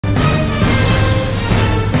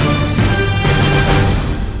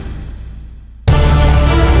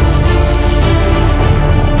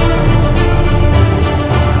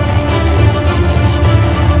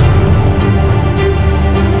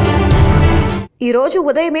ఈ రోజు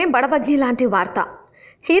ఉదయమే బడబగ్ని లాంటి వార్త.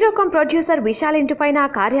 హీరో కమ్ ప్రొడ్యూసర్ విశాల్ ఇంటిపైన,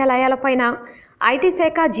 కార్యాలయాలపైన ఐటీ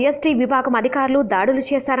శాఖ GST విభాగం అధికారులు దాడులు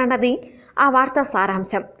చేశారన్నది ఆ వార్త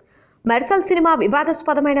సారాంశం. మెర్సల్ సినిమా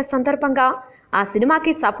వివాదాస్పదమైన సందర్భంగా ఆ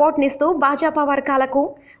సినిమాకి సపోర్ట్నిస్తూ భాజపా వర్గాలకు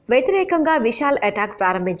వ్యతిరేకంగా విశాల్ అటాక్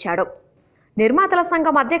ప్రారంభించాడు. నిర్మాతల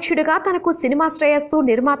సంఘం అధ్యక్షుడిగా తనకు సినిమా శ్రేయస్సు,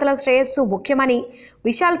 నిర్మాతల శ్రేయస్సు ముఖ్యమని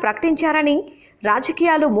విశాల్ ప్రకటించారని,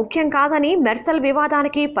 రాజకీయాలు ముఖ్యం కాదని, మెర్సల్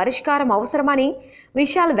వివాదానికి పరిష్కారం అవసరమని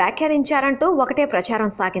విశాల్ వ్యాఖ్యానించారంటూ ఒకటే ప్రచారం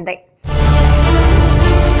సాగింది.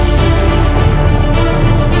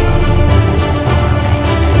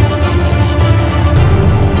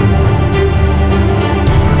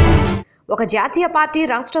 ఒక జాతీయ పార్టీ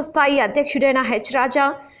రాష్ట్ర స్థాయి అధ్యక్షుడైన రాజా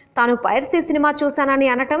తాను పైరసీ సినిమా చూశానని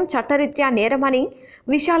అనటం చట్టరీత్యా నేరమని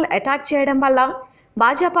విశాల్ అటాక్ చేయడం వల్ల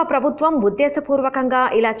భాజపా ప్రభుత్వం ఉద్దేశపూర్వకంగా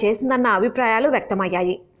ఇలా చేసిందన్న అభిప్రాయాలు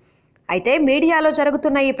వ్యక్తమయ్యాయి. అయితే మీడియాలో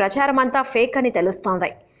జరుగుతున్న ఈ ప్రచారం అంతా ఫేక్ అని తెలుస్తోంది.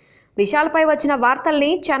 విశాల్పై వచ్చిన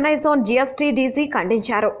వార్తల్ని చెన్నై జోన్ GST DC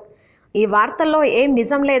ఖండించారు. ఈ వార్తల్లో ఏం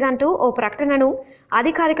నిజం లేదంటూ ఓ ప్రకటనను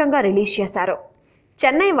అధికారికంగా రిలీజ్ చేశారు.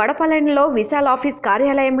 చెన్నై వడపల్లెంలో విశాల్ ఆఫీస్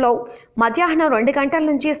కార్యాలయంలో మధ్యాహ్నం 2 గంటల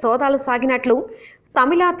నుంచి సోదాలు సాగినట్లు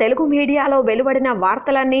తమిళ, తెలుగు మీడియాలో వెలువడిన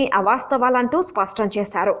వార్తలన్నీ అవాస్తవాలంటూ స్పష్టం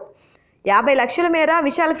చేశారు. 50 లక్షల మేర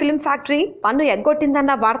విశాల్ ఫిల్మ్ ఫ్యాక్టరీ పన్ను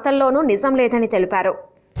ఎగ్గొట్టిందన్న వార్తల్లోనూ నిజం లేదని తెలిపారు.